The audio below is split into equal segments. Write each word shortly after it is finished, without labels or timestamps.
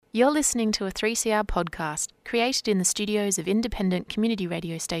You're listening to a 3CR podcast created in the studios of independent community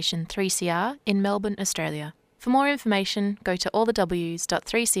radio station 3CR in Melbourne, Australia. For more information, go to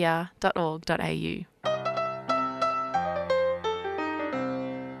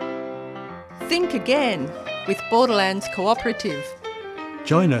allthews.3cr.org.au. Think Again with Borderlands Cooperative.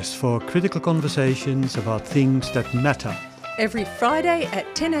 Join us for critical conversations about things that matter. Every Friday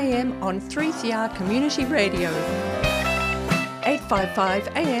at 10 a.m. on 3CR Community Radio. 855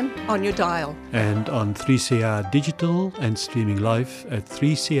 AM on your dial. And on 3CR Digital and streaming live at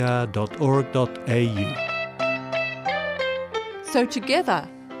 3cr.org.au. So together,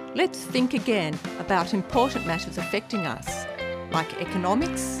 let's think again about important matters affecting us, like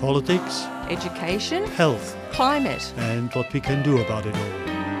economics, Politics, education, health, climate, and what we can do about it all.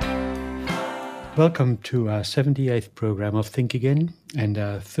 Welcome to our 78th program of Think Again and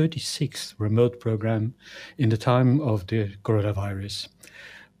our 36th remote program in the time of the coronavirus.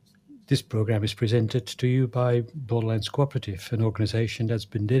 This program is presented to you by Borderlands Cooperative, an organization that's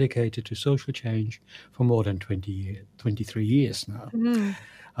been dedicated to social change for more than 23 years now.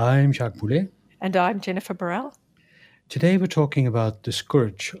 I'm Jacques Boulet. And I'm Jennifer Burrell. Today we're talking about the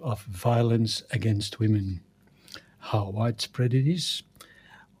scourge of violence against women, how widespread it is,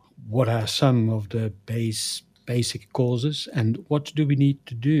 what are some of the basic causes, and what do we need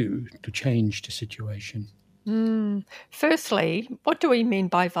to do to change the situation? Firstly, what do we mean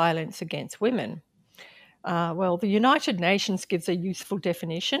by violence against women? Well, the United Nations gives a useful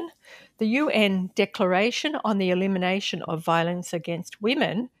definition. The UN Declaration on the Elimination of Violence Against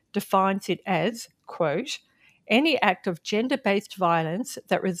Women defines it as, quote, any act of gender-based violence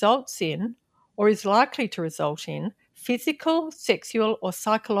that results in or is likely to result in physical, sexual, or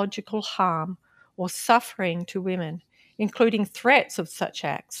psychological harm or suffering to women, including threats of such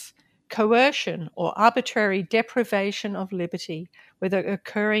acts, coercion or arbitrary deprivation of liberty, whether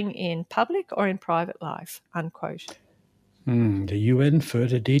occurring in public or in private life, unquote. The UN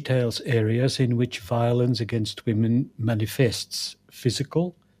further details areas in which violence against women manifests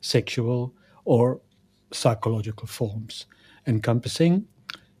physical, sexual, or psychological forms, encompassing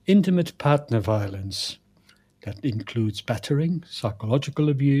intimate partner violence, that includes battering, psychological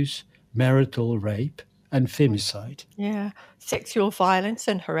abuse, marital rape, and femicide. Yeah, sexual violence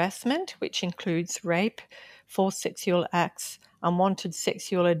and harassment, which includes rape, forced sexual acts, unwanted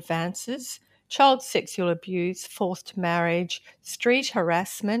sexual advances, child sexual abuse, forced marriage, street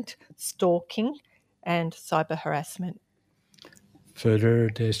harassment, stalking, and cyber harassment.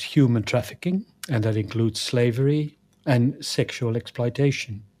 Further, there's human trafficking, and that includes slavery and sexual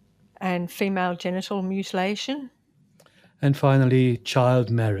exploitation. And female genital mutilation. And finally,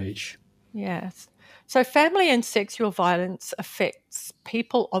 child marriage. Yes. So family and sexual violence affects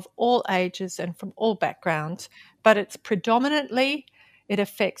people of all ages and from all backgrounds, but it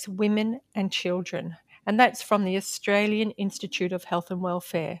affects women and children. And that's from the Australian Institute of Health and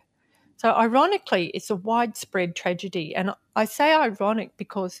Welfare. So ironically, it's a widespread tragedy. And I say ironic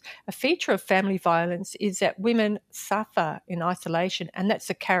because a feature of family violence is that women suffer in isolation, and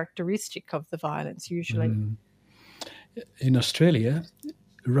that's a characteristic of the violence usually. In Australia,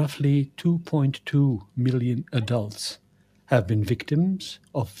 roughly 2.2 million adults have been victims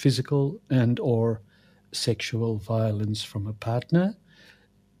of physical and or sexual violence from a partner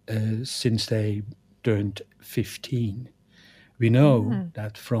since they turned 15. We know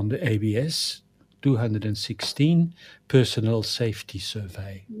that from the ABS 216 Personal Safety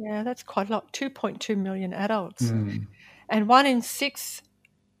Survey. Yeah, that's quite a lot, 2.2 million adults. And 1 in 6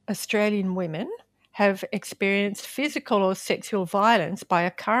 Australian women have experienced physical or sexual violence by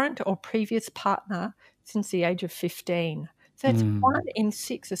a current or previous partner since the age of 15. So that's 1 in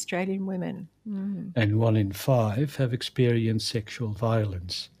 6 Australian women. And 1 in 5 have experienced sexual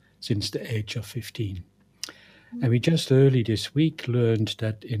violence since the age of 15. And we just early this week learned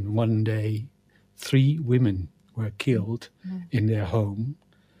that in one day, 3 women were killed in their home,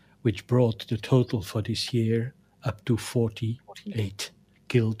 which brought the total for this year up to 48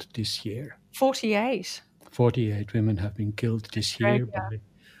 killed this year. 48? 48 women have been killed this year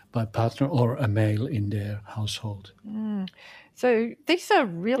by partner or a male in their household. So these are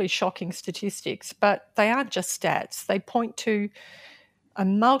really shocking statistics, but they aren't just stats. They point to a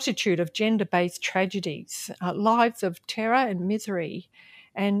multitude of gender-based tragedies, lives of terror and misery,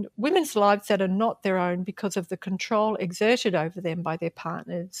 and women's lives that are not their own because of the control exerted over them by their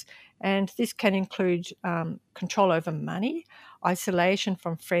partners. And this can include control over money, isolation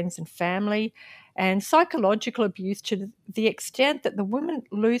from friends and family, and psychological abuse to the extent that the woman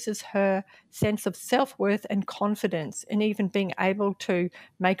loses her sense of self-worth and confidence in even being able to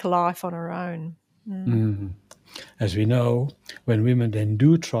make a life on her own. As we know, when women then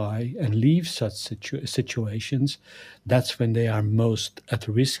do try and leave such situations, that's when they are most at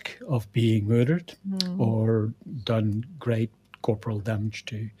risk of being murdered or done great corporal damage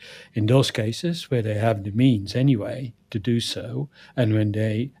to. In those cases where they have the means anyway to do so, and when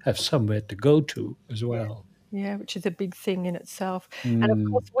they have somewhere to go to as well. Yeah, which is a big thing in itself. And of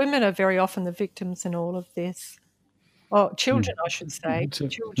course, women are very often the victims in all of this. Well, children, I should say.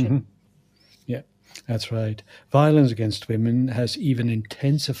 Children. Yeah, that's right. Violence against women has even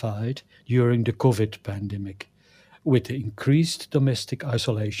intensified during the COVID pandemic, with the increased domestic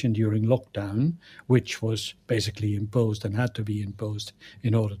isolation during lockdown, which was basically imposed and had to be imposed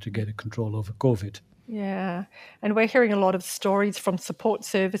in order to get a control over COVID. Yeah, and we're hearing a lot of stories from support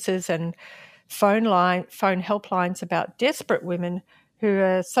services and phone helplines about desperate women who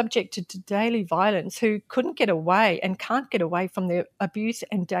are subjected to daily violence, who couldn't get away and can't get away from the abuse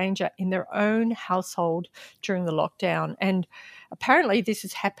and danger in their own household during the lockdown. And apparently this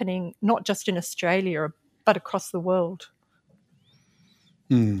is happening not just in Australia, but across the world.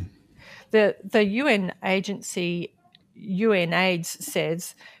 The UN agency, UNAIDS,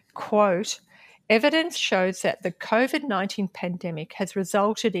 says, quote, "Evidence shows that the COVID-19 pandemic has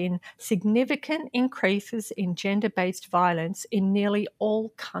resulted in significant increases in gender-based violence in nearly all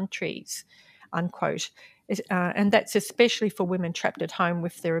countries," unquote. And that's especially for women trapped at home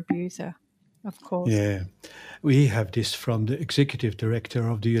with their abuser, of course. Yeah, we have this from the executive director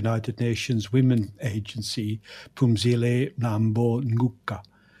of the United Nations Women Agency, Phumzile Mlambo Ngcuka.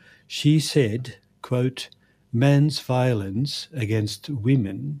 She said, quote, "Men's violence against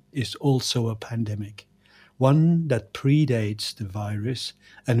women is also a pandemic, one that predates the virus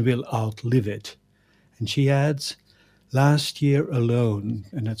and will outlive it." And she adds, last year alone,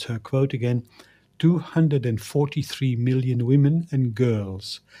 and that's her quote again, 243 million women and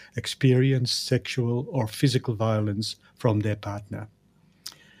girls experienced sexual or physical violence from their partner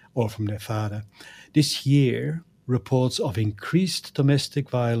or from their father. This year, reports of increased domestic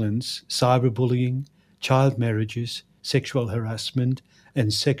violence, cyberbullying, child marriages, sexual harassment,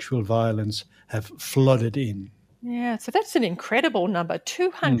 and sexual violence have flooded in. Yeah, so that's an incredible number.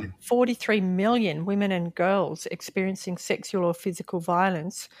 243 million women and girls experiencing sexual or physical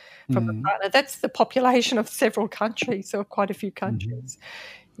violence from a partner. That's the population of several countries, or quite a few countries.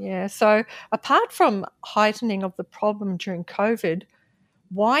 Yeah, so apart from heightening of the problem during COVID,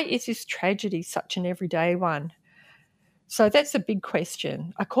 why is this tragedy such an everyday one? So that's a big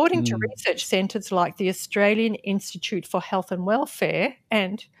question. According to research centres like the Australian Institute for Health and Welfare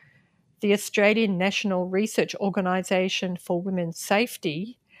and the Australian National Research Organisation for Women's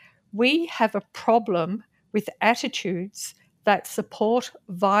Safety, we have a problem with attitudes that support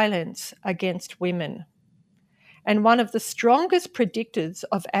violence against women. And one of the strongest predictors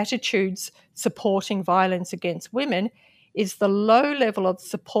of attitudes supporting violence against women is the low level of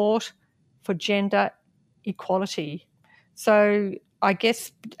support for gender equality. So I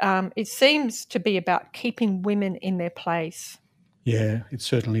guess it seems to be about keeping women in their place. Yeah, it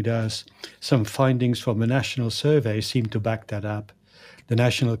certainly does. Some findings from a national survey seem to back that up. The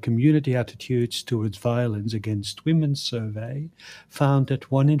National Community Attitudes Towards Violence Against Women survey found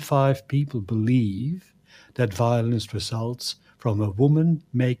that 1 in 5 people believe that violence results from a woman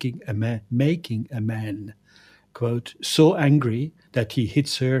making a man, quote, so angry that he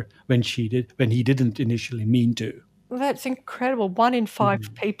hits her when he didn't initially mean to. Well, that's incredible. 1 in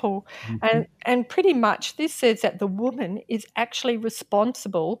 5 people. And pretty much this says that the woman is actually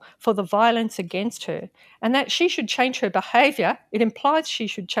responsible for the violence against her and that she should change her behaviour. It implies she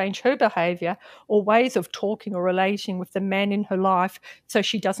should change her behaviour or ways of talking or relating with the man in her life so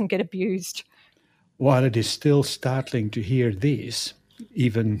she doesn't get abused. While it is still startling to hear this,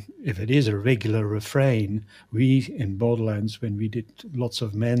 even if it is a regular refrain, we in Borderlands, when we did lots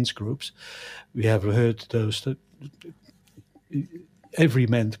of men's groups, we have heard those that every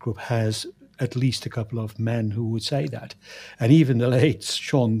men's group has at least a couple of men who would say that. And even the late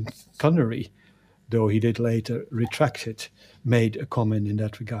Sean Connery, though he did later retract it, made a comment in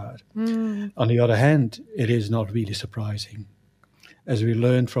that regard. On the other hand, it is not really surprising. As we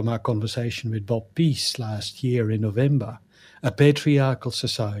learned from our conversation with Bob Peace last year in November, a patriarchal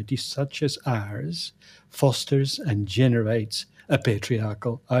society such as ours fosters and generates a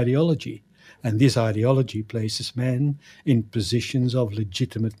patriarchal ideology. And this ideology places men in positions of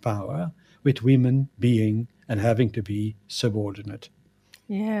legitimate power, with women being and having to be subordinate.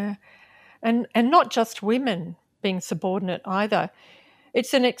 Yeah, and not just women being subordinate either.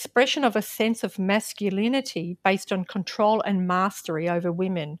 It's an expression of a sense of masculinity based on control and mastery over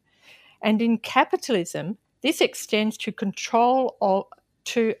women. And in capitalism, this extends to control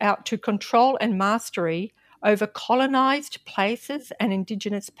to control and mastery over colonised places and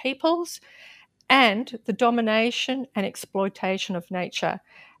Indigenous peoples, and the domination and exploitation of nature.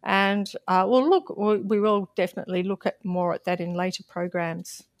 And we will definitely look at more at that in later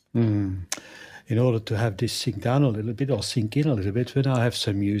programs. In order to have this sink down a little bit, or sink in a little bit, we now have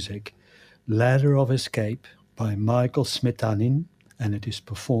some music. Ladder of Escape by Michael Smetanin, and it is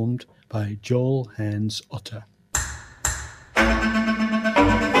performed by Joel Hans Otter.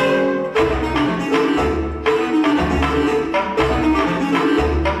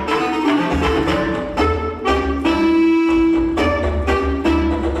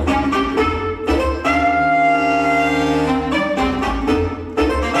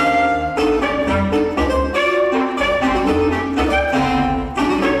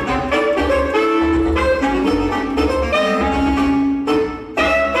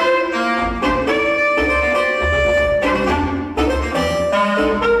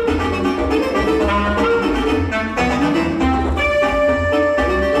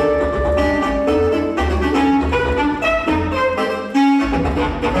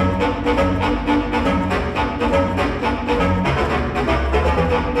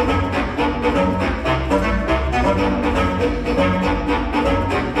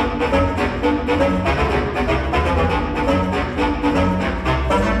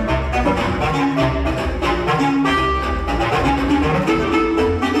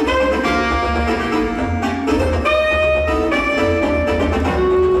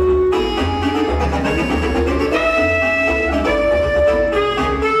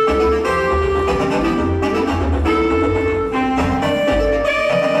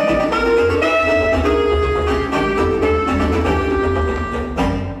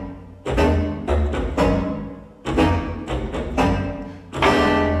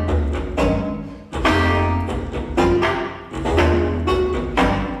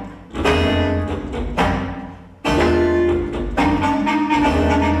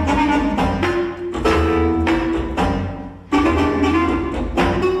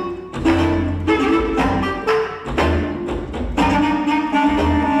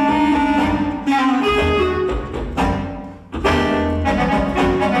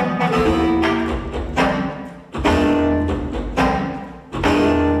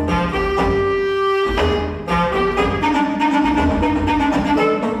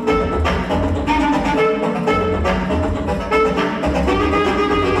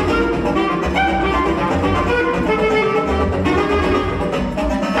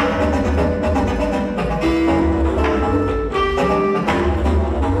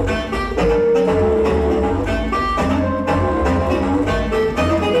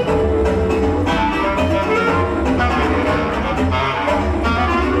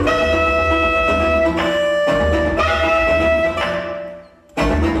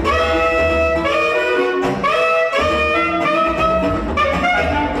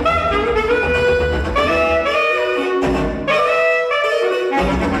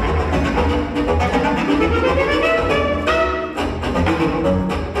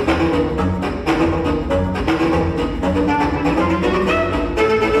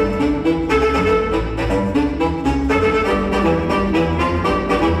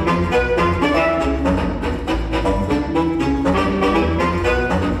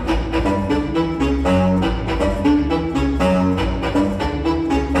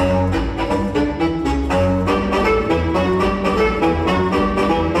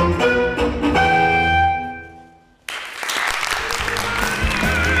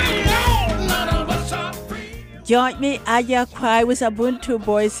 Join me Aya Kwai with Ubuntu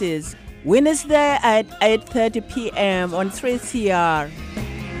Voices, Wednesday at 8:30 p.m. on 3CR.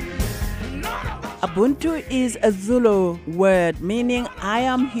 Ubuntu is a Zulu word meaning I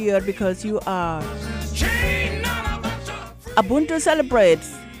am here because you are. Ubuntu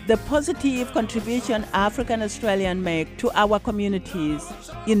celebrates the positive contribution African Australians make to our communities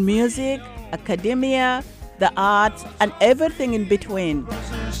in music, academia, the arts, and everything in between.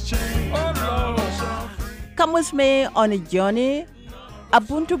 Come with me on a journey.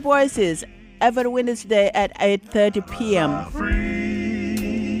 Ubuntu Voices every Wednesday at 8:30 p.m.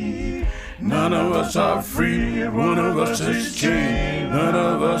 Free. None of us are free. One of us is chained. None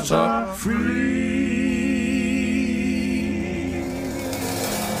of us are free.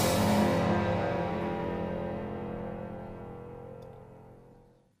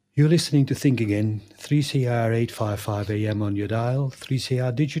 You're listening to Think Again, 3CR 855 AM on your dial,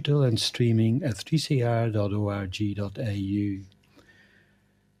 3CR digital and streaming at 3cr.org.au.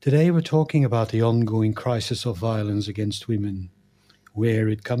 Today we're talking about the ongoing crisis of violence against women, where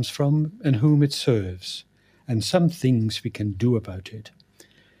it comes from and whom it serves, and some things we can do about it.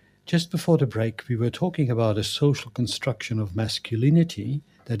 Just before the break, we were talking about a social construction of masculinity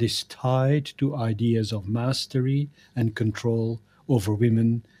that is tied to ideas of mastery and control over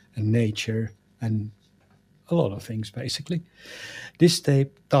women and nature and a lot of things, basically. This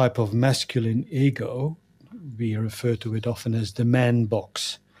type of masculine ego, we refer to it often as the man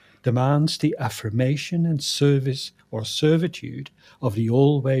box, demands the affirmation and service or servitude of the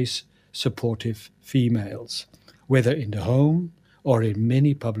always supportive females, whether in the home or in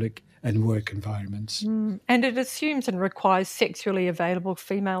many public and work environments. And it assumes and requires sexually available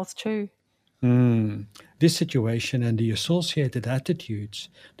females too. This situation and the associated attitudes,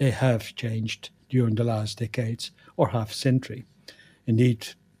 they have changed during the last decades or half century. Indeed,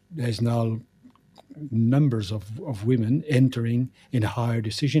 there's now numbers of women entering in higher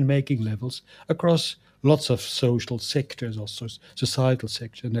decision-making levels across lots of social sectors or societal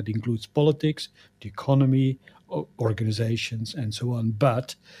sectors, and that includes politics, the economy, organizations, and so on.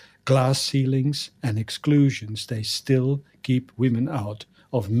 But glass ceilings and exclusions, they still keep women out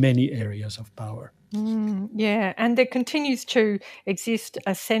of many areas of power. Yeah, and there continues to exist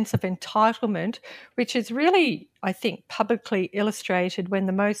a sense of entitlement, which is really, I think, publicly illustrated when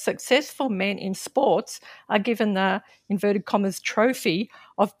the most successful men in sports are given the, inverted commas, trophy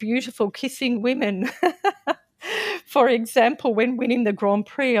of beautiful kissing women. For example, when winning the Grand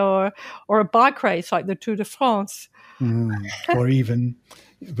Prix or a bike race like the Tour de France. Or even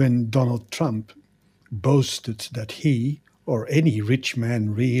when Donald Trump boasted that he, or any rich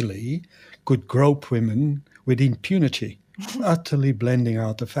man really, could grope women with impunity, utterly blending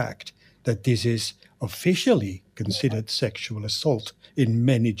out the fact that this is officially considered sexual assault in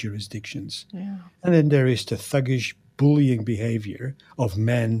many jurisdictions. Yeah. And then there is the thuggish, bullying behavior of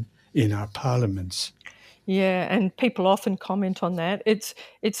men in our parliaments. Yeah, and people often comment on that.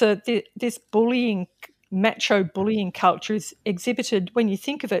 This bullying, macho bullying culture is exhibited, when you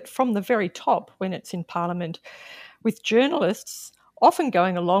think of it, from the very top when it's in Parliament, with journalists often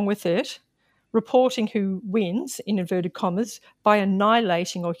going along with it, reporting who wins, in inverted commas, by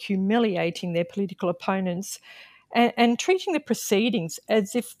annihilating or humiliating their political opponents and treating the proceedings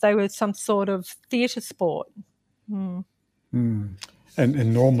as if they were some sort of theatre sport. And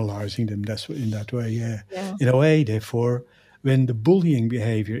normalising them in that way, yeah. In a way, therefore, when the bullying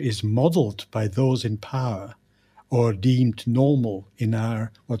behaviour is modelled by those in power or deemed normal in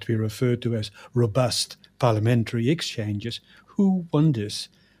our, what we refer to as robust parliamentary exchanges, who wonders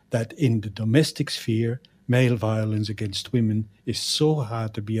that in the domestic sphere, male violence against women is so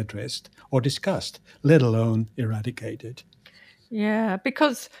hard to be addressed or discussed, let alone eradicated? Yeah,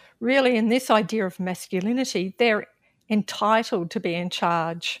 because really in this idea of masculinity, they're entitled to be in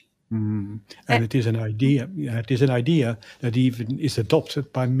charge. And it is an idea. It is an idea that even is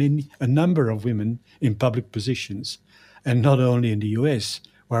adopted by a number of women in public positions, and not only in the US,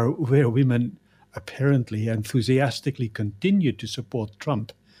 where women apparently enthusiastically continued to support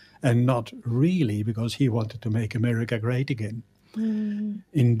Trump, and not really because he wanted to make America great again.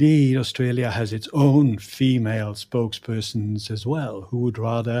 Indeed, Australia has its own female spokespersons as well, who would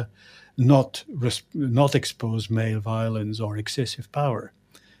rather not expose male violence or excessive power.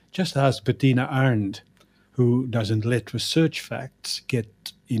 Just as Bettina Arndt, who doesn't let research facts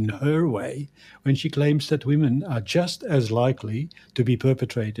get in her way when she claims that women are just as likely to be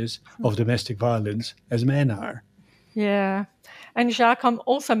perpetrators of domestic violence as men are. Yeah. And Jacques, I'm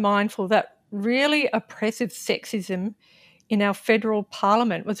also mindful that really oppressive sexism in our federal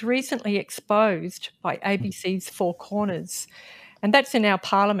parliament was recently exposed by ABC's Four Corners. And that's in our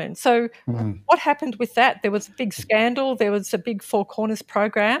parliament. So what happened with that? There was a big scandal. There was a big Four Corners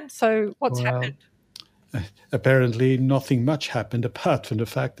program. So what's happened? Apparently nothing much happened apart from the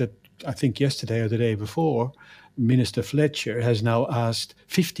fact that I think yesterday or the day before, Minister Fletcher has now asked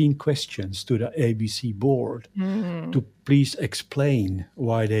 15 questions to the ABC board to please explain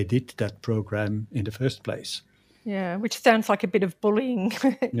why they did that program in the first place. Yeah, which sounds like a bit of bullying.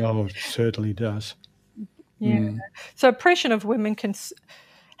 No, it certainly does. Yeah. So oppression of women can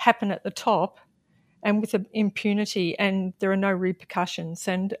happen at the top and with impunity, and there are no repercussions.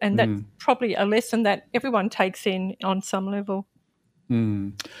 And that's probably a lesson that everyone takes in on some level.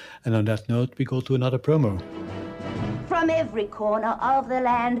 And on that note, we go to another promo. From every corner of the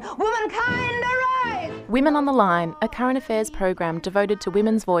land, womankind arise! Women on the Line, a current affairs program devoted to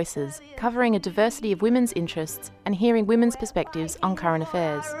women's voices, covering a diversity of women's interests and hearing women's perspectives on current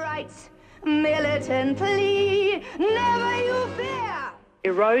affairs. Rights, militantly, never you fear!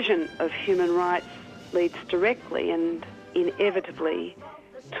 Erosion of human rights leads directly and inevitably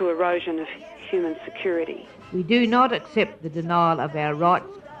to erosion of human security. We do not accept the denial of our rights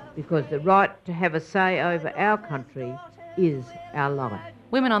because the right to have a say over our country is our life.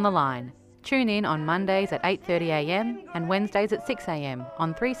 Women on the Line. Tune in on Mondays at 8:30am and Wednesdays at 6am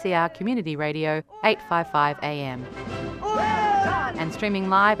on 3CR Community Radio 855 AM. And streaming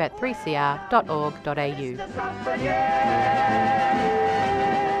live at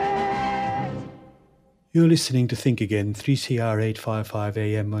 3cr.org.au. You're listening to Think Again, 3CR 855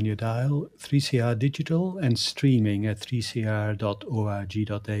 AM on your dial, 3CR digital and streaming at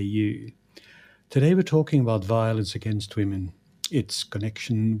 3cr.org.au. Today we're talking about violence against women, its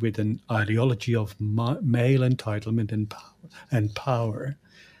connection with an ideology of male entitlement and power,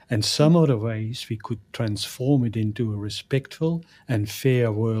 and some other ways we could transform it into a respectful and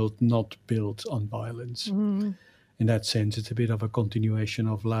fair world not built on violence. In that sense, it's a bit of a continuation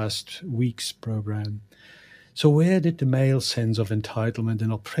of last week's program. So where did the male sense of entitlement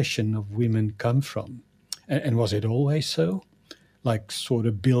and oppression of women come from? And was it always so? Like sort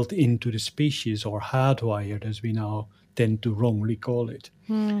of built into the species or hardwired, as we now tend to wrongly call it?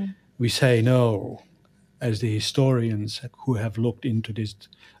 We say no, as the historians who have looked into this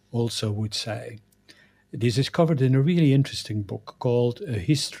also would say. This is covered in a really interesting book called A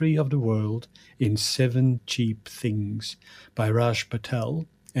History of the World in 7 Cheap Things by Raj Patel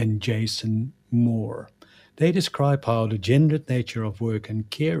and Jason Moore. They describe how the gendered nature of work and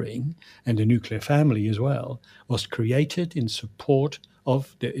caring, and the nuclear family as well, was created in support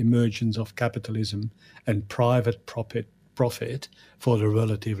of the emergence of capitalism and private profit for the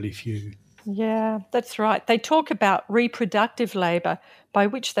relatively few. Yeah, that's right. They talk about reproductive labour, by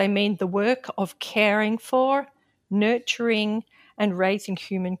which they mean the work of caring for, nurturing and raising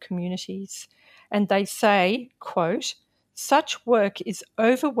human communities. And they say, quote, "Such work is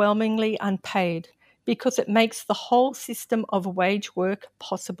overwhelmingly unpaid because it makes the whole system of wage work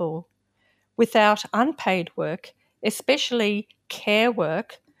possible. Without unpaid work, especially care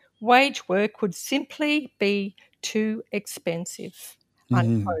work, wage work would simply be too expensive,"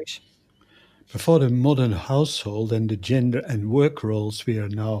 unquote. Before the modern household and the gender and work roles we are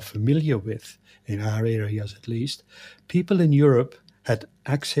now familiar with, in our areas at least, people in Europe had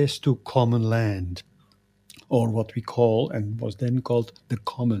access to common land, or what we call, and was then called, the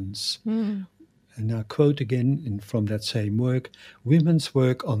commons. And I quote again from that same work, "Women's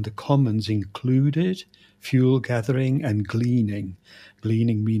work on the commons included fuel gathering and gleaning."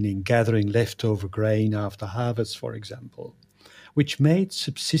 Gleaning meaning gathering leftover grain after harvest, for example, which made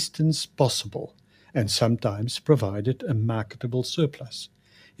subsistence possible and sometimes provided a marketable surplus.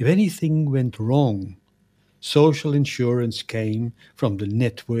 If anything went wrong, social insurance came from the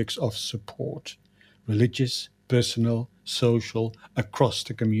networks of support, religious, personal, social, across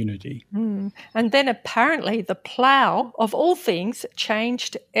the community. And then apparently the plough, of all things,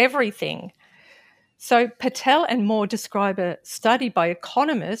 changed everything. So Patel and Moore describe a study by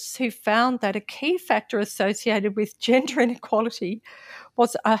economists who found that a key factor associated with gender inequality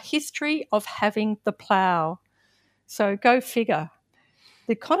was a history of having the plough. So go figure.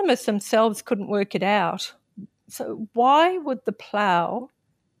 The economists themselves couldn't work it out. So why would the plough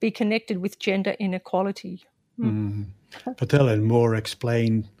be connected with gender inequality? Patel and Moore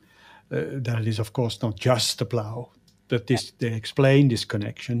explain that it is, of course, not just the plough, but they explain this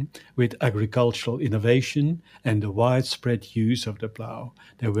connection with agricultural innovation and the widespread use of the plough.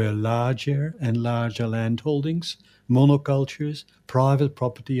 There were larger and larger landholdings, monocultures, private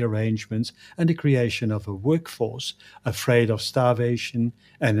property arrangements, and the creation of a workforce afraid of starvation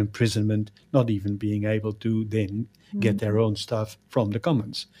and imprisonment, not even being able to then get their own stuff from the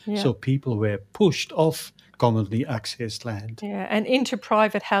commons. So people were pushed off commonly accessed land. Yeah, and into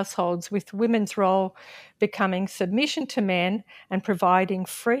private households, with women's role becoming submission to men and providing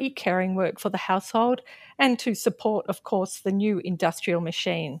free caring work for the household and to support, of course, the new industrial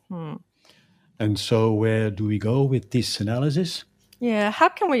machine. And so where do we go with this analysis? Yeah, how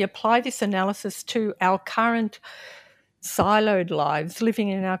can we apply this analysis to our current siloed lives, living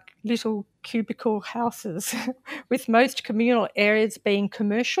in our little cubicle houses, with most communal areas being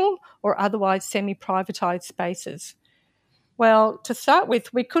commercial or otherwise semi-privatised spaces? Well, to start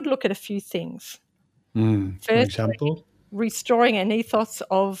with, we could look at a few things. For example? Restoring an ethos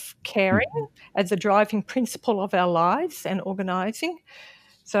of caring as a driving principle of our lives and organising.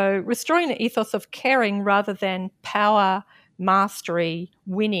 So restoring an ethos of caring rather than power, mastery,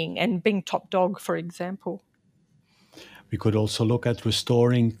 winning and being top dog, for example. We could also look at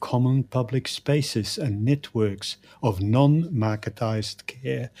restoring common public spaces and networks of non-marketized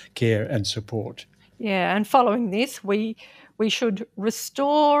care and support. Yeah, and following this, we should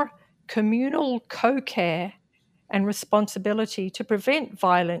restore communal co-care and responsibility to prevent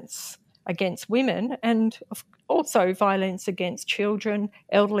violence against women and also violence against children,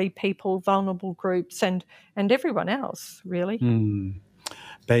 elderly people, vulnerable groups, and everyone else, really.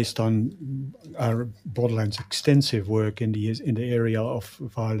 based on our Borderlands' extensive work in the area of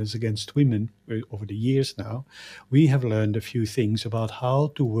violence against women over the years now, we have learned a few things about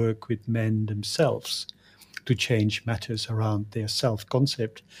how to work with men themselves to change matters around their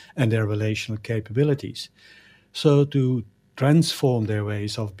self-concept and their relational capabilities. So to transform their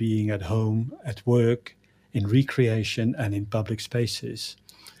ways of being at home, at work, in recreation and in public spaces.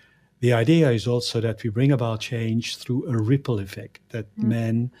 The idea is also that we bring about change through a ripple effect, that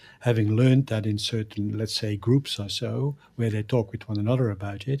men, having learned that in certain, let's say, groups or so, where they talk with one another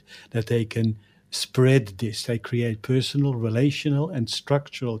about it, that they can spread this. They create personal, relational, and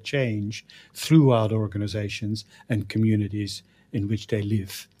structural change throughout organizations and communities in which they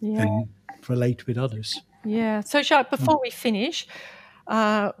live and relate with others. Yeah. So, Jacques, before we finish,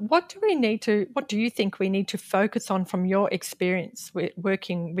 what do you think we need to focus on from your experience with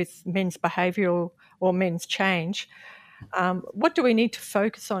working with men's behavioural or men's change? What do we need to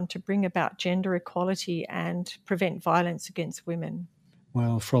focus on to bring about gender equality and prevent violence against women?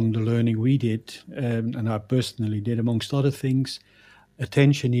 Well, from the learning we did, and I personally did, amongst other things,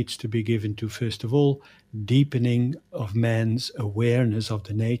 attention needs to be given to, first of all, deepening of men's awareness of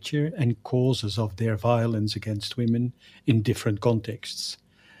the nature and causes of their violence against women in different contexts.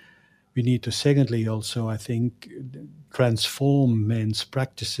 We need to, secondly, also, I think, transform men's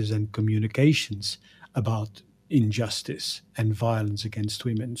practices and communications about injustice and violence against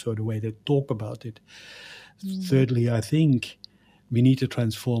women, so the way they talk about it. Thirdly, I think we need to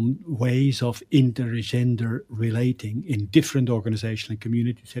transform ways of intergender relating in different organizational and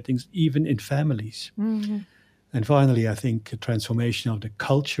community settings, even in families. Mm-hmm. And finally, I think a transformation of the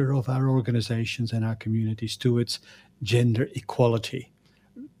culture of our organizations and our communities towards gender equality,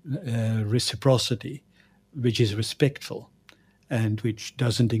 reciprocity, which is respectful and which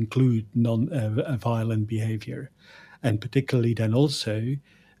doesn't include non-violent behavior. And particularly then also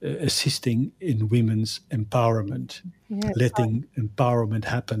assisting in women's empowerment, letting empowerment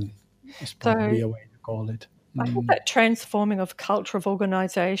happen is probably a way to call it. I think that transforming of culture of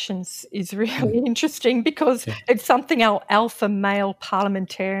organisations is really interesting because it's something our alpha male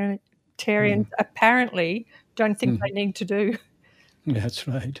parliamentarians apparently don't think they need to do. That's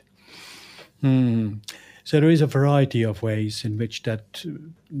right. So there is a variety of ways in which that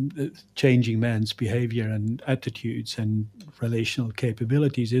changing man's behavior and attitudes and relational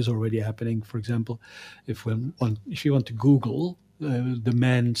capabilities is already happening. For example, if you want to Google the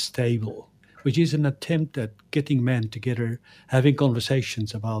men's table, which is an attempt at getting men together, having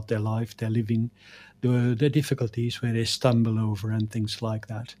conversations about their life, their living, the difficulties where they stumble over and things like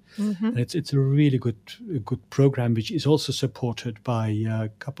that. Mm-hmm. And it's a really good program, which is also supported by a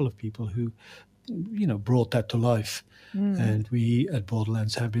couple of people who brought that to life. And we at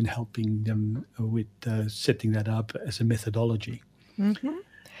Borderlands have been helping them with setting that up as a methodology. Mm-hmm.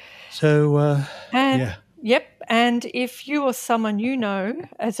 So, Yep. And if you or someone you know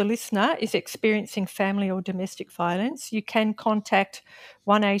as a listener is experiencing family or domestic violence, you can contact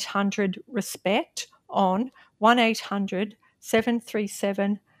 1-800-RESPECT on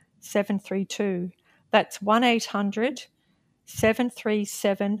 1-800-737-732. That's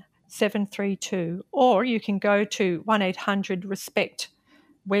 1-800-737-732. Or you can go to 1-800-RESPECT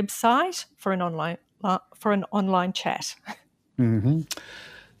website for an online chat. Mm-hmm.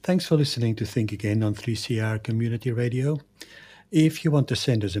 Thanks for listening to Think Again on 3CR Community Radio. If you want to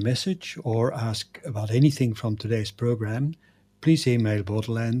send us a message or ask about anything from today's program, please email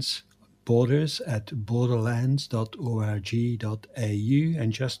Borderlands, borders@borderlands.org.au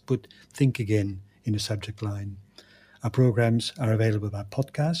and just put Think Again in the subject line. Our programs are available by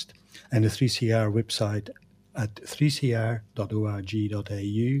podcast and the 3CR website at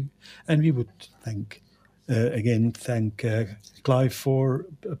 3cr.org.au. And we would thank Clive for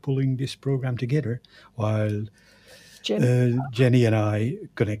pulling this program together while Jenny and I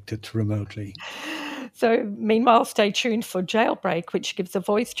connected remotely. So meanwhile, stay tuned for Jailbreak, which gives a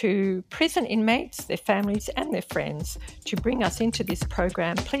voice to prison inmates, their families and their friends. To bring us into this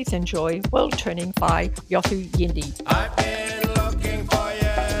program, please enjoy World Turning by Yothu Yindi. I've been looking